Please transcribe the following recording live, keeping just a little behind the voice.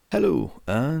Hello,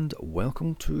 and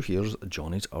welcome to Here's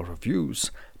Johnny's Our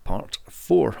Reviews, part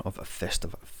 4 of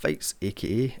Festive Fights,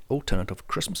 aka Alternative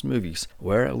Christmas Movies,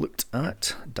 where I looked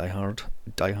at Die Hard,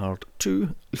 Die Hard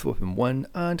 2, Lethal Weapon 1,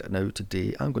 and now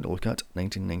today I'm going to look at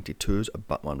 1992's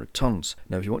Batman Returns.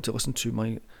 Now, if you want to listen to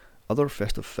my other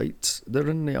Festive Fights, they're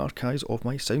in the archives of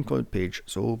my SoundCloud page,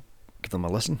 so give them a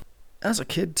listen. As a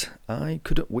kid, I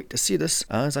couldn't wait to see this,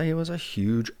 as I was a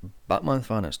huge Batman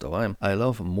fan, and still am. I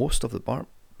love most of the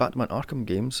Batman Arkham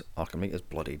games. Arkham Knight is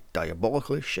bloody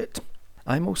diabolically shit.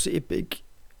 I'm also a big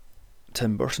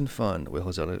Tim Burton fan, well,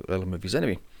 his early movies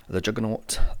anyway. The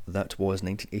juggernaut that was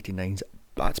 1989's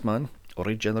Batman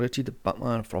regenerated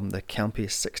Batman from the campy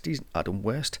 60s Adam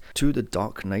West to the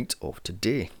Dark Knight of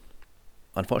today.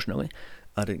 Unfortunately,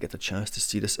 I didn't get the chance to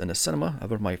see this in the cinema,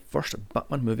 however my first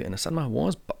Batman movie in the cinema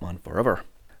was Batman Forever.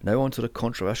 Now on to the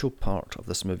controversial part of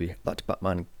this movie, that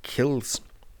Batman kills.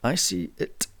 I see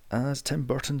it as Tim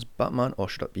Burton's Batman, or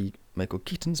should it be Michael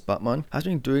Keaton's Batman, has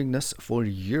been doing this for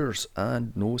years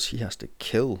and knows he has to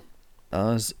kill,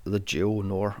 as the jail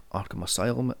nor Arkham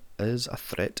Asylum is a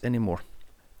threat anymore.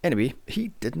 Anyway,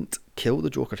 he didn't kill the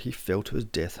Joker, he fell to his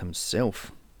death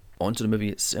himself. On to the movie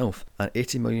itself, an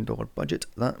 $80 million budget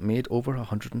that made over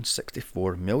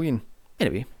 $164 million.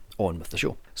 Anyway, on with the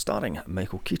show. Starring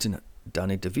Michael Keaton,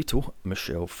 Danny DeVito,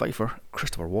 Michelle Pfeiffer,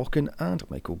 Christopher Walken and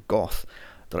Michael Gough.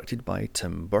 Directed by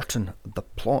Tim Burton. The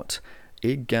plot: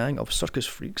 a gang of circus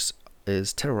freaks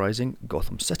is terrorising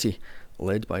Gotham City,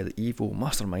 led by the evil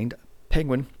mastermind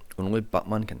Penguin. Only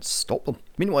Batman can stop them.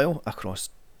 Meanwhile, across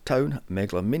town,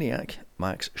 megalomaniac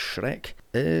Max Shreck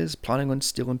is planning on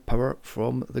stealing power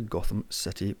from the Gotham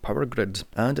City power grid,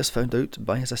 and is found out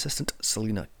by his assistant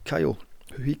Selina Kyle,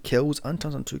 who he kills and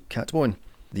turns into Catwoman,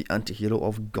 the anti-hero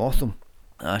of Gotham.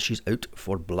 As she's out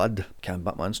for blood, can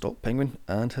Batman stop Penguin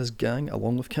and his gang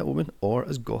along with Catwoman, or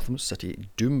is Gotham City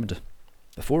doomed?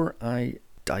 Before I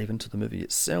dive into the movie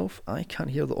itself, I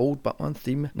can't hear the old Batman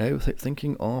theme now without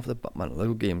thinking of the Batman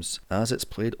Lego games, as it's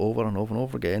played over and over and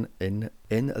over again in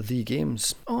the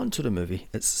games. On to the movie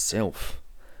itself.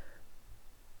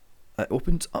 It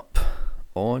opens up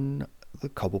on the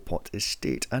Cobblepot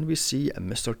estate, and we see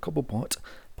Mr. Cobblepot,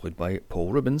 played by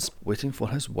Paul Rubens, waiting for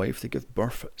his wife to give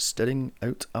birth, staring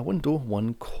out a window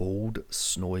one cold,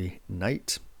 snowy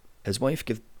night. His wife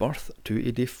gives birth to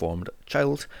a deformed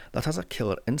child that has a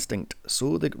killer instinct,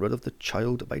 so they get rid of the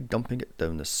child by dumping it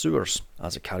down the sewers,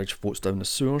 as a carriage floats down the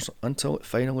sewers until it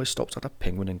finally stops at a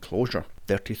Penguin enclosure.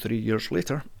 33 years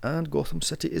later, and Gotham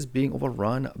City is being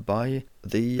overrun by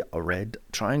the Red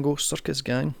Triangle Circus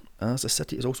Gang, as the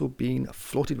city is also being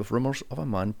floated with rumours of a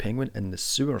man-penguin in the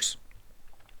sewers.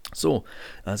 So,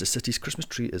 as the city's Christmas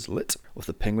tree is lit, with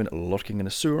the Penguin lurking in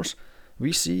the sewers,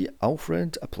 we see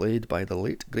Alfred, played by the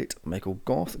late great Michael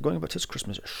Gough, going about his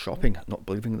Christmas shopping, not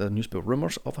believing the newspaper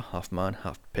rumours of a half-man,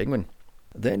 half-penguin.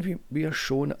 Then we are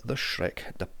shown the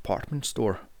Shreck department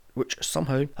store, which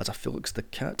somehow has a Felix the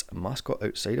Cat mascot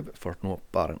outside of it for no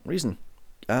apparent reason,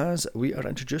 as we are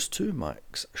introduced to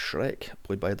Max Shreck,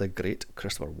 played by the great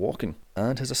Christopher Walken,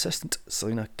 and his assistant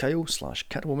Selina Kyle /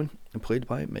 Catwoman, played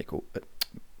by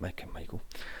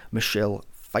Michelle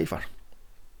Pfeiffer.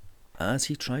 As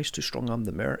he tries to strong-arm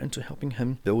the mayor into helping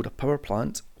him build a power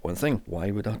plant. One thing,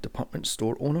 why would a department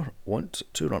store owner want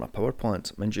to run a power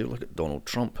plant? Mind you, look at Donald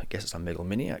Trump. I guess it's a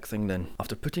megalomaniac thing then.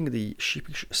 After putting the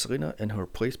sheepish Selina in her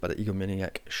place by the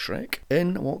egomaniac Shreck,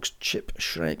 in walks Chip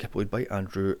Shreck, played by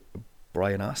Andrew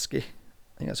Bryanowski.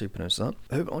 I think that's how you pronounce that,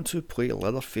 who went on to play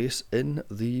Leatherface in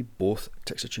the both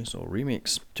Texas Chainsaw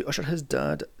remakes, to usher his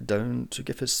dad down to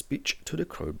give his speech to the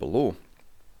crowd below.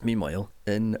 Meanwhile,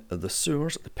 in the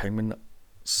sewers, the Penguin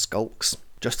skulks.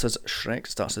 Just as Shreck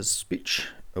starts his speech,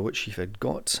 which he had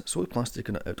got, so he plans to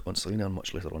take it out on Selina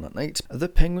much later on that night, the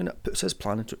Penguin puts his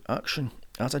plan into action.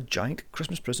 As a giant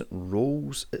Christmas present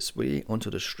rolls its way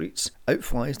onto the streets, out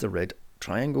flies the Red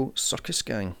Triangle Circus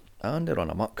Gang, and they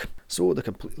run amok. So the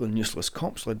completely useless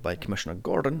cops, led by Commissioner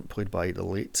Gordon, played by the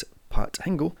late Pat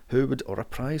Hingle, who would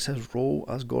reprise his role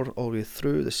as Gordon all the way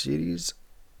through the series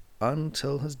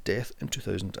until his death in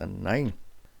 2009,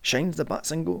 shines the bat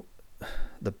signal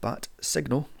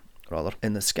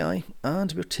in the sky,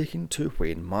 and we're taken to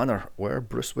Wayne Manor, where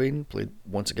Bruce Wayne, played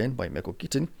once again by Michael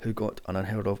Keaton, who got an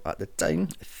unheard of at the time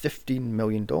 $15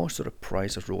 million to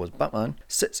reprise his role as Batman,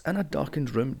 sits in a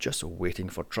darkened room just waiting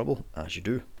for trouble, as you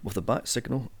do. With the bat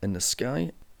signal in the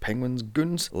sky, Penguin's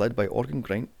goons, led by the organ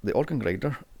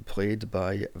grinder, played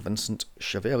by Vincent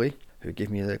Schiavelli, who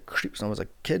gave me the creeps when I was a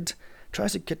kid,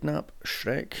 tries to kidnap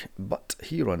Shrek, but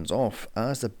he runs off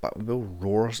as the Batmobile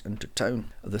roars into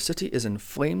town. The city is in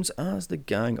flames as the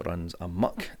gang runs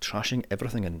amok, trashing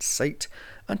everything in sight,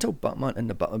 until Batman in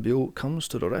the Batmobile comes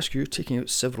to the rescue, taking out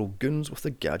several goons with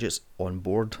the gadgets on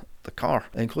board the car,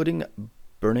 including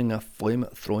burning a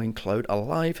flame-throwing cloud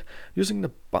alive using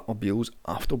the Batmobile's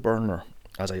afterburner.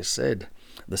 As I said,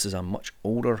 this is a much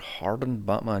older, hardened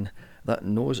Batman that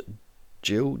knows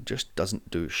jail just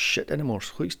doesn't do shit anymore,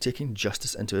 so he's taking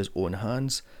justice into his own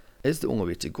hands is the only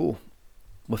way to go.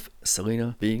 With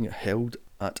Selina being held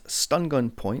at stun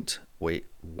gun point, wait,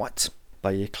 what?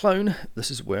 By a clown. This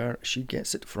is where she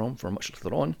gets it from for much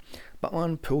later on.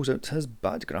 Batman pulls out his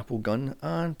bad grapple gun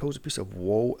and pulls a piece of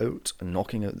wall out,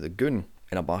 knocking out the goon.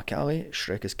 In a back alley,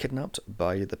 Shrek is kidnapped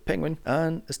by the Penguin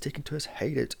and is taken to his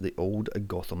hideout, the old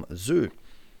Gotham Zoo,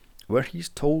 where he's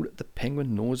told the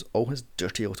Penguin knows all his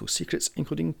dirty little secrets,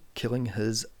 including killing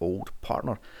his old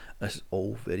partner. This is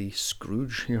all very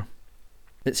Scrooge here.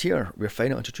 It's here we're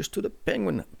finally introduced to the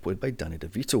Penguin, played by Danny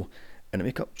DeVito, in a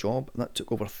makeup job that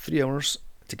took over 3 hours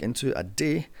to get into a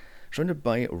day, surrounded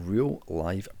by real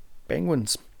live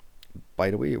penguins.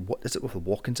 By the way, what is it with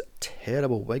Walken's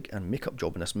terrible wig and makeup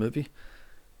job in this movie?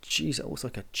 Jeez, it looks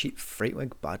like a cheap fright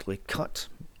wig badly cut.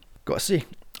 Gotta say,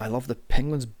 I love the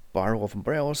Penguin's barrel of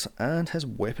umbrellas and his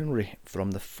weaponry, from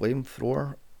the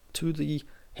flamethrower to the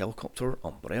helicopter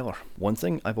umbrella. One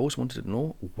thing I've always wanted to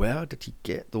know, where did he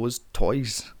get those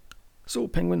toys? So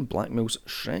Penguin blackmails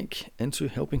Shrek into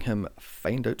helping him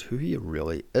find out who he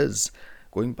really is.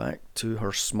 Going back to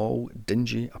her small,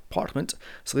 dingy apartment,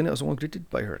 Selina is only greeted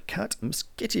by her cat, Miss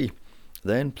Kitty,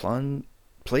 then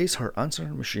plays her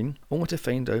answering machine, only to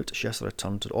find out she has to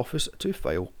return to the office to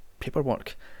file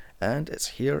paperwork. And it's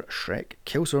here Shrek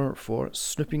kills her for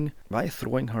snooping by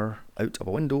throwing her out of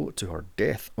a window to her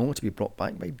death, only to be brought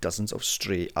back by dozens of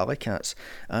stray alley cats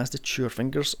as they chew her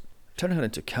fingers, turning her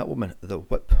into Catwoman, the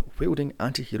whip-wielding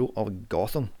anti-hero of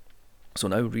Gotham. So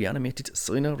now reanimated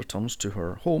Selina returns to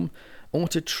her home, only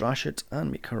to trash it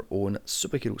and make her own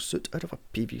superhero suit out of a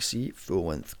PVC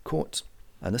full-length coat.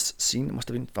 And this scene must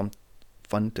have been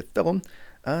fun to film,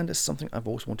 and it's something I've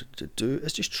always wanted to do,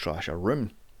 is just trash a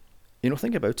room. You know,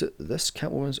 think about it, this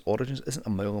Catwoman's origins isn't a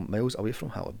miles away from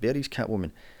Halle Berry's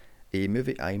Catwoman, a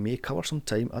movie I may cover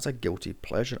sometime as a guilty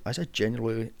pleasure, as I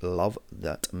genuinely love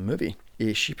that movie.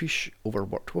 A sheepish,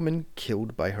 overworked woman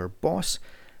killed by her boss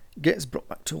gets brought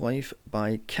back to life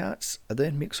by cats and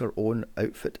then makes her own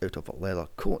outfit out of a leather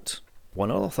coat.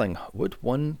 One other thing, would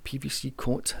one PVC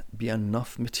coat be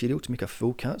enough material to make a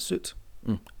full cat suit?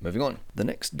 Moving on. The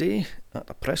next day, at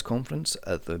a press conference,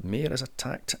 the mayor is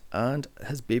attacked and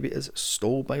his baby is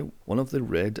stolen by one of the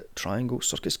Red Triangle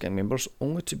Circus gang members,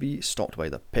 only to be stopped by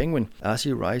the Penguin as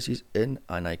he rises in,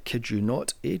 and I kid you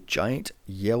not, a giant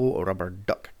yellow rubber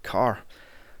duck car,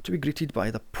 to be greeted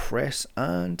by the press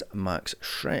and Max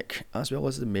Shrek, as well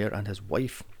as the mayor and his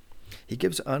wife. He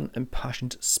gives an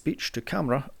impassioned speech to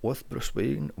camera, with Bruce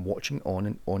Wayne watching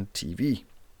on TV.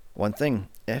 One thing,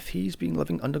 if he's been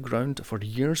living underground for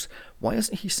years, why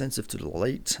isn't he sensitive to the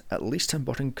light? At least Tim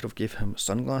Burton could have gave him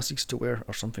sunglasses to wear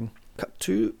or something. Cut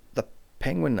to the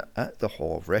Penguin at the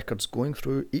Hall of Records, going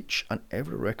through each and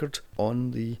every record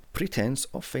on the pretense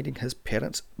of finding his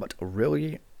parents, but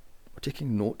really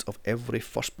taking note of every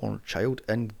firstborn child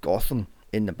in Gotham.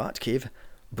 In the Batcave,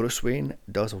 Bruce Wayne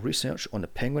does research on the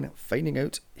Penguin, finding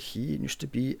out he used to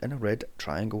be in a Red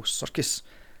Triangle Circus.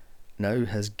 Now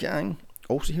his gang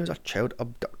also hears a child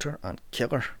abductor and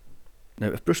killer. Now,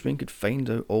 if Bruce Wayne could find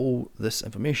out all this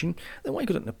information, then why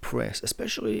couldn't the press,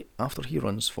 especially after he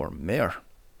runs for mayor?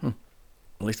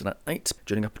 Later that night,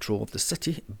 during a patrol of the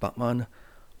city, Batman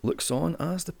looks on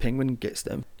as the Penguin gets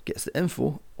the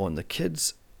info on the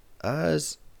kids,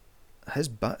 as his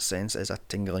bat sense is a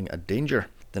tingling a danger.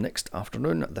 The next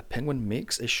afternoon, the Penguin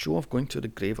makes a show of going to the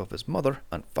grave of his mother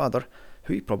and father,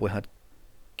 who he probably had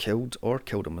killed or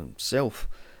killed him himself,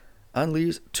 and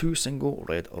leaves 2 single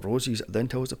red roses, then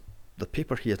tells the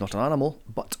paper he is not an animal,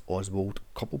 but Oswald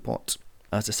Cobblepot.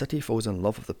 As the city falls in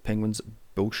love with the Penguin's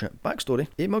bullshit backstory,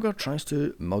 a mugger tries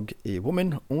to mug a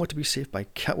woman, only to be saved by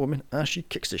Catwoman as she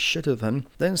kicks the shit out of him,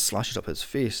 then slashes up his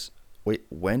face. Wait,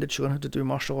 when did she learn how to do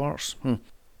martial arts?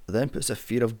 Then puts the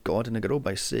fear of God in the girl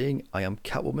by saying, "I am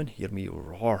Catwoman, hear me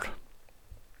roar."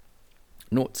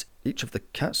 Note, each of the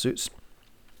cat suits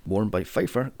worn by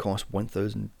Pfeiffer cost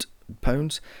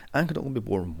 £1,000 and could only be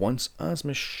worn once, as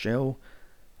Michelle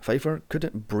Pfeiffer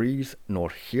couldn't breathe nor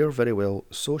hear very well,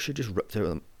 so she just ripped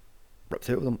out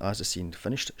of them as the scene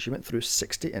finished. She went through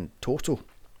 60 in total.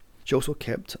 She also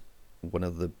kept one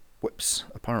of the whips,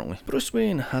 apparently. Bruce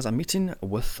Wayne has a meeting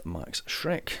with Max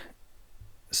Shrek,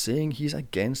 saying he's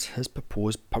against his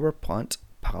proposed power plant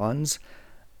plans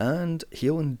and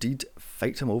he'll indeed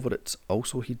fight him over it.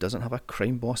 Also, he doesn't have a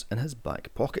crime boss in his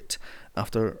back pocket.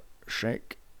 After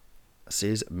Shrek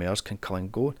says mayors can come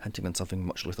and go, hinting on something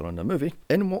much later on in the movie,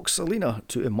 in walks Selena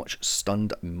to a much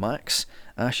stunned Max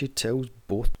as she tells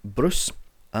both Bruce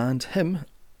and him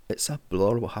it's a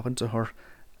blur what happened to her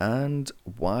and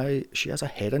why she has a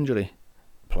head injury,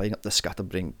 playing up the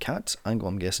scatterbrain cat angle,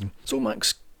 I'm guessing. So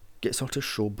Max gets her to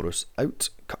show Bruce out,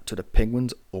 cut to the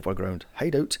Penguin's overground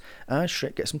hideout, as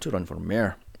Shrek gets him to run for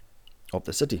mayor of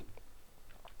the city.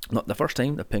 Not the first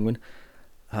time the Penguin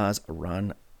has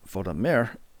ran for the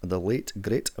mayor. The late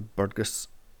great Burgess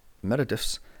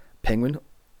Meredith's Penguin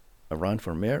ran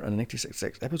for mayor in a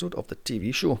 1966 episode of the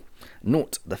TV show.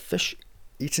 Note, the fish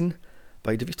eaten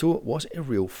by DeVito was a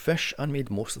real fish and made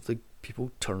most of the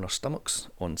people turn their stomachs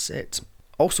on set.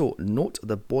 Also, note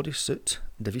the bodysuit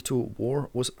DeVito wore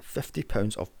was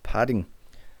 £50 of padding.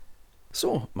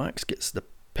 So, Max gets the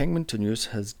Penguin to use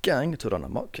his gang to run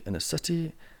amok in the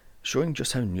city, showing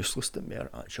just how useless the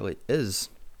mayor actually is.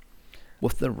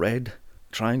 With the Red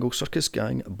Triangle Circus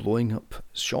gang blowing up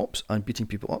shops and beating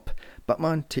people up,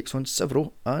 Batman takes on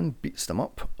several and beats them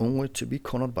up, only to be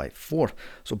cornered by 4.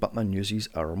 So Batman uses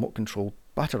a remote-controlled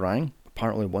Batarang,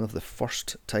 apparently one of the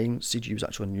first time CG was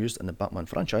actually used in the Batman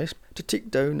franchise, to take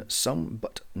down some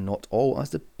but not all,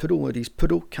 as the Poodle Lady's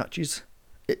poodle catches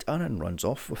it and then runs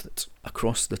off with it.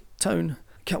 Across the town,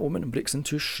 Catwoman breaks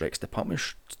into Shrek's department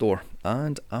store,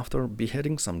 and after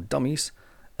beheading some dummies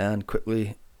and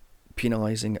quickly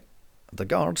penalising the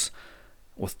guards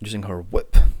with using her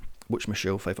whip, which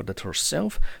Michelle Pfeiffer did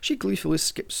herself, she gleefully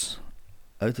skips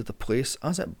out of the place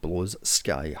as it blows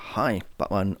sky high.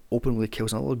 Batman openly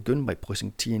kills another goon by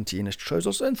placing TNT in his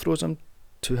trousers and throws him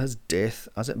to his death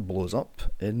as it blows up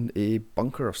in a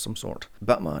bunker of some sort.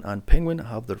 Batman and Penguin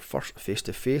have their first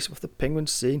face-to-face, with the Penguin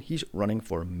saying he's running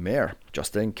for mayor.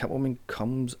 Just then, Catwoman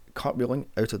comes cartwheeling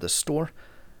out of the store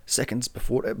seconds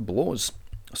before it blows.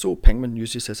 So Penguin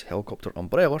uses his helicopter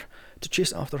umbrella to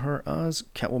chase after her as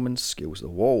Catwoman scales the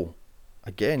wall.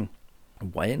 Again,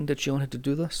 when did she learn how to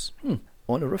do this?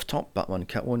 On the rooftop, Batman and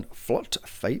Catwoman flirt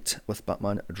fight, with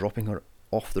Batman dropping her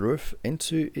off the roof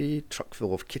into a truck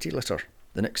full of kitty litter.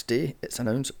 The next day, it's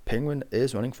announced Penguin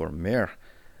is running for mayor.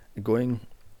 Going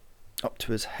up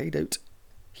to his hideout,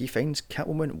 he finds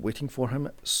Catwoman waiting for him,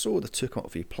 so the two come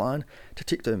up with a plan to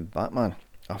take down Batman.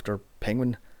 After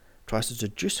Penguin tries to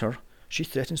seduce her, she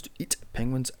threatens to eat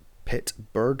Penguin's pet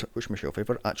bird, which Michelle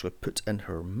Pfeiffer actually put in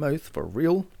her mouth for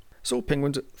real. So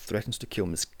Penguin threatens to kill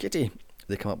Miss Kitty.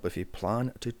 They come up with a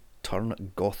plan to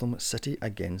turn Gotham City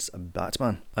against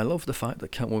Batman. I love the fact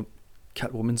that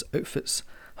Catwoman's outfits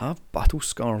have battle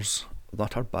scars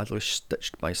that are badly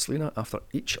stitched by Selena after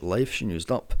each life she used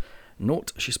up.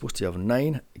 Note, she's supposed to have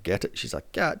 9. Get it? She's a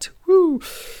cat. Woo!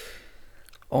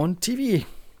 On TV,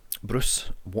 Bruce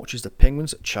watches the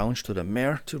Penguin's challenge to the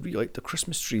mayor to relight the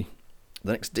Christmas tree.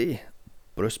 The next day,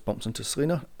 Bruce bumps into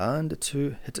Selena and the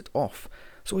two hit it off,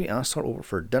 so he asks her over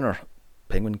for dinner.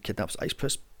 Penguin kidnaps Ice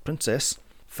Princess,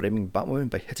 framing Batwoman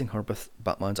by hitting her with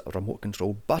Batman's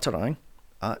remote-control Batarang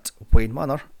at Wayne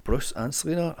Manor. Bruce and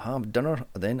Selena have dinner,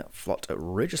 then flirt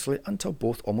outrageously until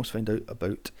both almost find out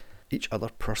about each other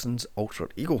person's alter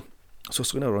ego. So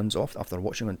Selena runs off after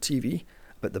watching on TV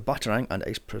about the Batarang and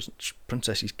Ice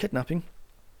Princess's kidnapping.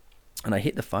 And I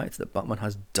hate the fact that Batman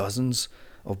has dozens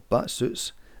of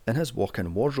Batsuits in his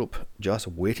walk-in wardrobe just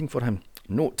waiting for him.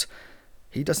 Note,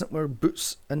 he doesn't wear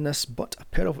boots in this, but a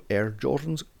pair of Air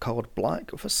Jordans coloured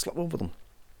black with a slip over them.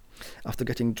 After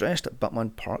getting dressed,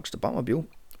 Batman parks the Batmobile,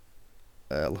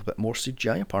 a little bit more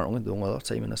CGI apparently, the only other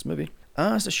time in this movie,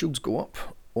 as the shields go up,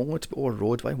 only to be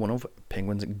overrode by one of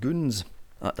Penguin's goons.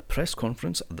 At the press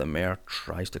conference, the mayor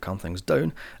tries to calm things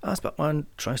down as Batman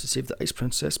tries to save the Ice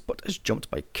Princess but is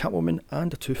jumped by Catwoman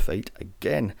and the two fight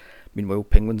again. Meanwhile,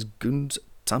 Penguin's goons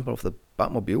tamper with the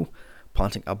Batmobile,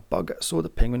 planting a bug so the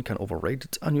Penguin can override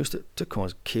it and use it to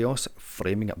cause chaos,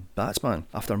 framing Batman.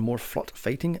 After more flirt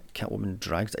fighting, Catwoman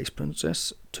drags the Ice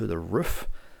Princess to the roof,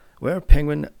 where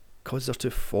Penguin causes her to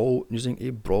fall using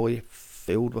a brolly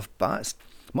filled with bats,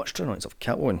 much to the annoyance of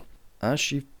Catwoman. As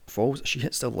she falls, she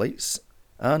hits the lights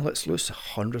and lets loose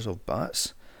hundreds of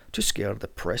bats to scare the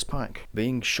press pack.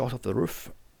 Being shot off the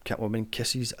roof, Catwoman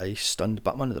kisses a stunned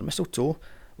Batman at the mistletoe,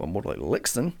 well, more like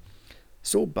Lixton.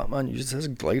 So Batman uses his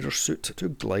glider suit to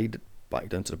glide back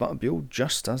down to the Batmobile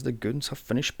just as the goons have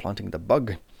finished planting the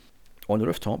bug. On the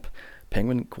rooftop,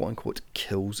 Penguin quote-unquote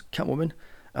kills Catwoman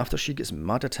after she gets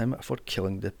mad at him for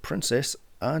killing the princess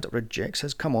and rejects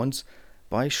his come-ons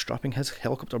by strapping his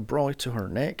helicopter brolly to her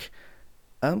neck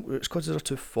and it's caused her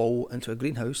to fall into a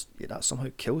greenhouse, yet that somehow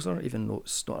kills her, even though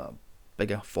it's not a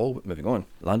bigger fall. But moving on.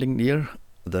 Landing near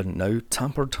the now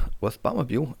tampered with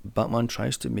Batmobile, Batman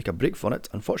tries to make a break for it.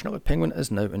 Unfortunately, Penguin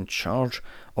is now in charge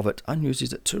of it and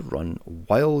uses it to run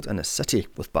wild in the city,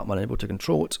 with Batman able to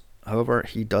control it. However,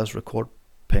 he does record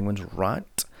Penguin's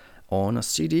rant on a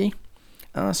CD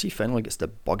as he finally gets the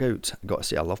bug out. Gotta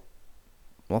say, I love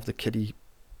the kiddie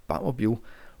Batmobile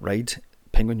ride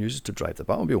Penguin uses to drive the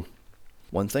Batmobile.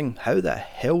 One thing, how the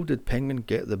hell did Penguin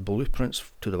get the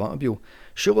blueprints to the Batmobile?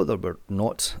 Surely they were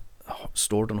not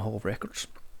stored on Hall of Records.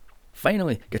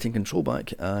 Finally, getting control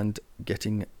back and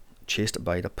getting chased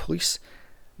by the police,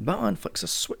 Batman flicks a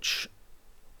switch.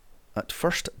 At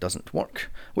first doesn't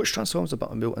work, which transforms the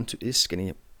Batmobile into a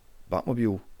skinny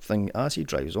Batmobile thing as he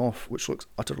drives off, which looks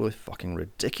utterly fucking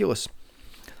ridiculous.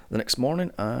 The next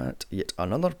morning, at yet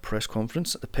another press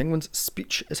conference, the Penguin's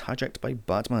speech is hijacked by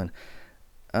Batman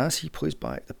as he plays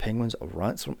back the Penguin's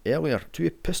rants from earlier to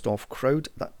a pissed off crowd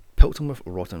that pelt him with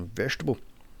rotten vegetables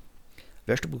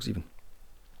even.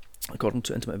 According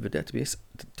to Internet Database,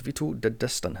 DeVito did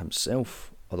this stunt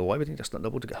himself, although why would he need a stunt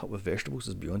double to get hit with vegetables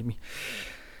is beyond me.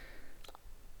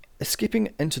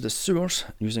 Escaping into the sewers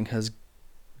using his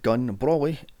gun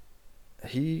Brawley,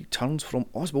 he turns from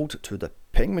Oswald to the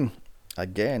Penguin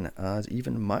again, as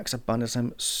even Max abandons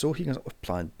him, so he comes up with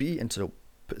Plan B and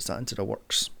puts that into the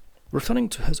works. Returning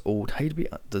to his old hideaway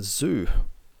at the zoo,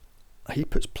 he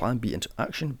puts Plan B into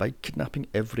action by kidnapping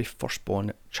every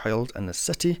firstborn child in the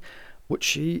city, which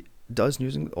he does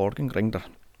using the organ grinder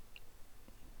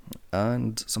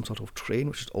and some sort of train,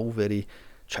 which is all very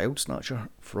Child Snatcher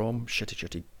from Shitty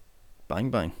Shitty Bang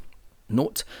Bang.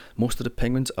 Note, most of the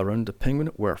penguins around the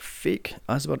Penguin were fake,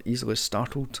 as they were easily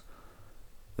startled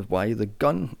by the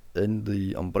gun in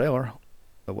the umbrella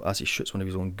as he shoots one of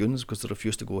his own goons because they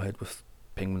refused to go ahead with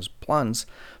Penguin's plans,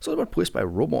 so they were replaced by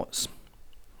robots.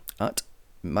 At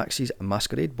Max's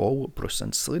masquerade ball, Bruce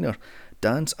and Selina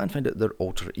dance and find out their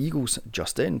alter egos.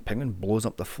 Just then, Penguin blows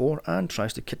up the floor and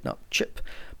tries to kidnap Chip,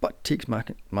 but takes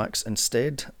Max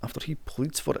instead after he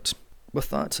pleads for it. With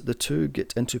that, the two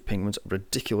get into Penguin's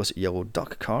ridiculous yellow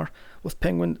duck car, with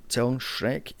Penguin telling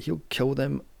Shrek he'll kill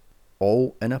them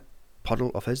all in a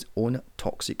puddle of his own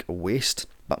toxic waste.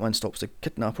 Batman stops the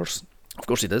kidnappers. Of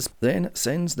course he does. Then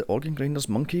sends the organ grinder's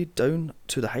monkey down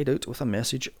to the hideout with a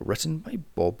message written by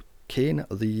Bob Kane,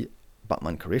 the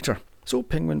Batman creator. So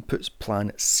Penguin puts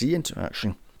Plan C into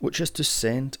action, which is to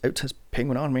send out his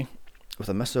Penguin army with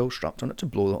a missile strapped on it to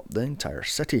blow up the entire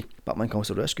city. Batman comes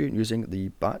to rescue using the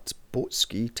Bat boat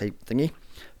ski type thingy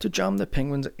to jam the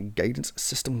Penguin's guidance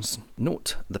systems.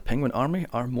 Note, the Penguin army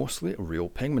are mostly real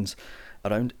penguins.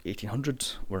 Around 1800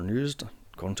 were used,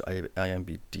 according to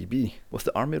IMDb. With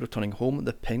the army returning home,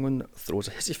 the Penguin throws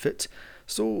a hissy fit,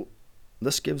 so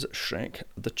this gives Shrek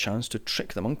the chance to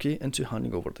trick the monkey into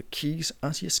handing over the keys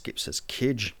as he escapes his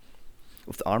cage.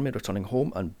 With the army returning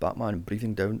home and Batman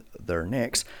breathing down their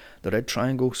necks, the Red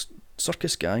Triangle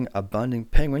circus gang abandon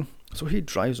Penguin, so he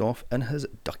drives off in his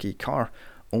ducky car,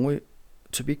 only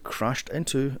to be crashed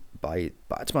into by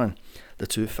Batman. The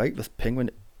two fight, with Penguin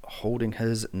holding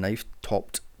his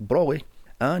knife-topped Brawley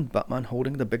and Batman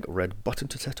holding the big red button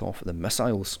to set off the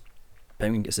missiles.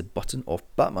 Penguin gets the button off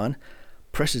Batman,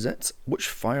 presses it, which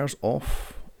fires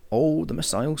off all the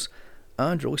missiles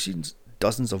and releases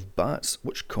dozens of bats,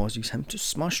 which causes him to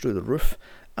smash through the roof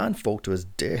and fall to his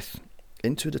death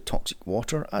into the toxic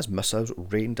water as missiles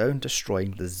rain down,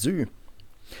 destroying the zoo.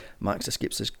 Max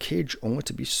escapes his cage only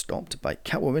to be stopped by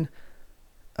Catwoman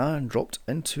and dropped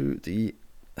into the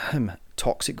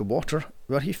toxic water,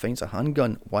 where he finds a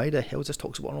handgun. Why the hell is this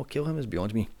toxic water will kill him is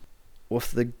beyond me.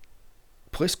 With the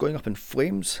place going up in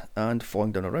flames and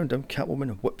falling down around him,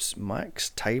 Catwoman whips Max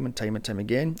time and time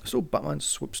again, so Batman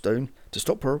swoops down to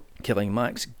stop her, killing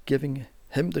Max, giving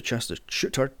him the chance to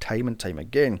shoot her time and time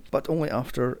again, but only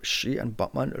after she and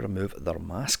Batman remove their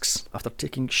masks. After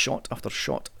taking shot after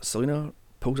shot, Selina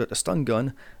pulls out a stun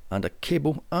gun and a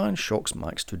cable and shocks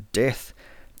Max to death.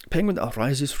 Penguin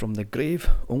arises from the grave,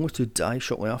 only to die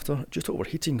shortly after due to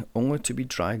overheating, only to be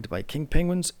dragged by King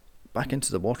Penguins back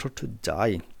into the water to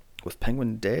die. With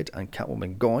Penguin dead and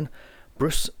Catwoman gone,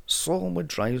 Bruce solemnly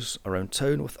drives around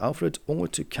town with Alfred, only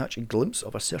to catch a glimpse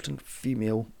of a certain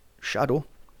female shadow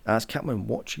as Catwoman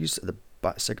watches the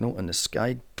bat signal in the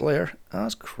sky glare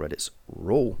as credits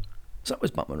roll. So that was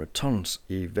Batman Returns,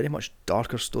 a very much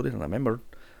darker story than I remembered.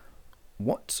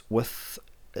 What with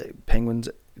Penguin's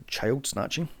child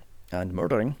snatching and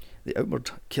murdering, the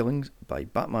outward killings by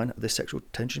Batman, the sexual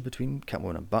tension between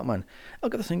Catwoman and Batman,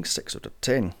 I'll give the thing 6 out of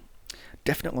 10.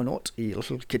 Definitely not a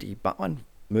little kiddie Batman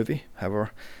movie.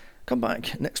 However, come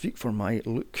back next week for my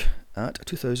look at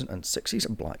 2006's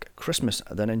Black Christmas.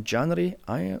 Then in January,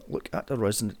 I look at the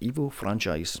Resident Evil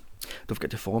franchise. Don't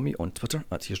forget to follow me on Twitter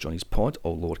at Here's Johnny's Pod,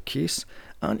 all lowercase,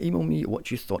 and email me what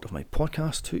you thought of my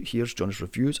podcast to Here's Johnny's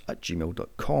Reviews at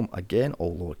gmail.com, again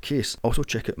all lowercase. Also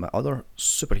check out my other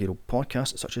superhero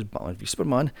podcasts such as Batman v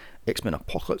Superman, X-Men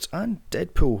Apocalypse and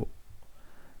Deadpool,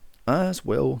 as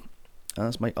well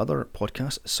as my other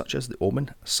podcasts such as The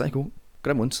Omen, Psycho,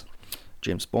 Gremlins,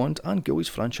 James Bond and Ghoulies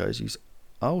franchises.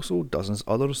 Also dozens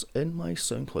others in my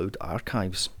SoundCloud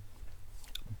archives.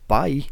 Bye!